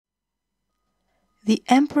The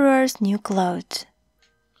Emperor's New Clothes.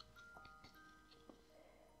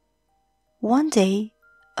 One day,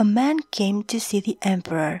 a man came to see the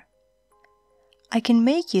Emperor. "I can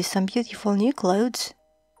make you some beautiful new clothes,"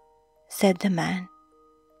 said the man.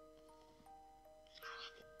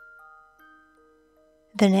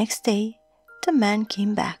 The next day, the man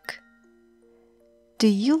came back. "Do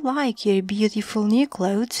you like your beautiful new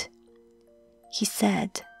clothes?" he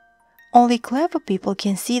said. "Only clever people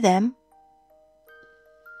can see them."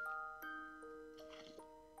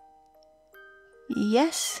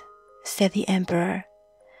 "Yes," said the Emperor,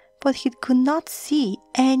 but he could not see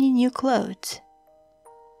any new clothes.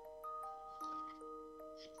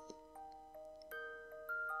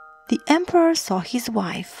 The Emperor saw his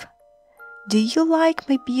wife. "Do you like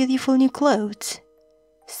my beautiful new clothes?"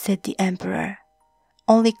 said the Emperor.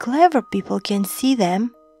 "Only clever people can see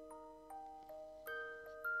them."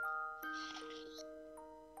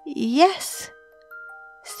 "Yes,"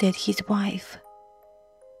 said his wife,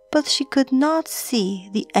 but she could not see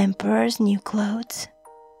the Emperor's new clothes.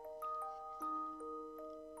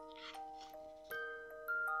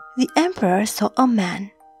 The Emperor saw a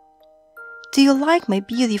man. "Do you like my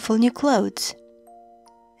beautiful new clothes?"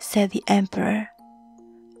 said the Emperor.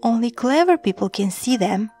 "Only clever people can see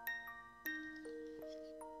them."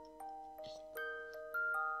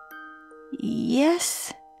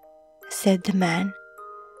 "Yes," said the man,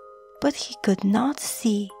 but he could not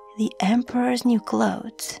see the Emperor's new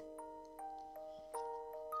clothes.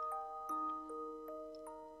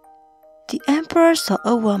 The Emperor saw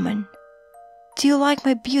a woman. "Do you like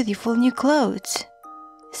my beautiful new clothes?"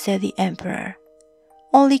 said the Emperor.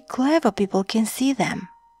 "Only clever people can see them."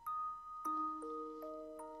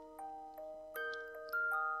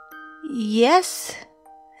 "Yes,"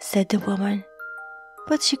 said the woman,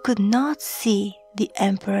 but she could not see the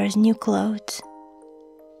Emperor's new clothes.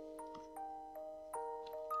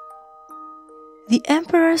 The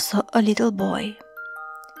Emperor saw a little boy.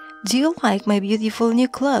 "Do you like my beautiful new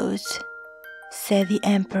clothes?" said the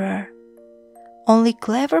Emperor. "Only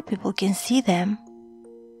clever people can see them."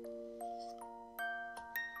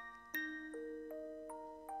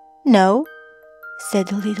 "No," said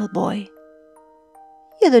the little boy.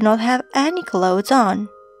 "You do not have any clothes on."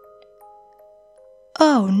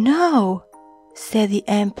 "Oh no," said the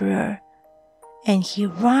Emperor, and he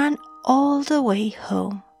ran all the way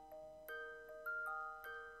home.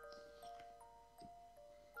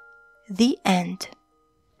 The end.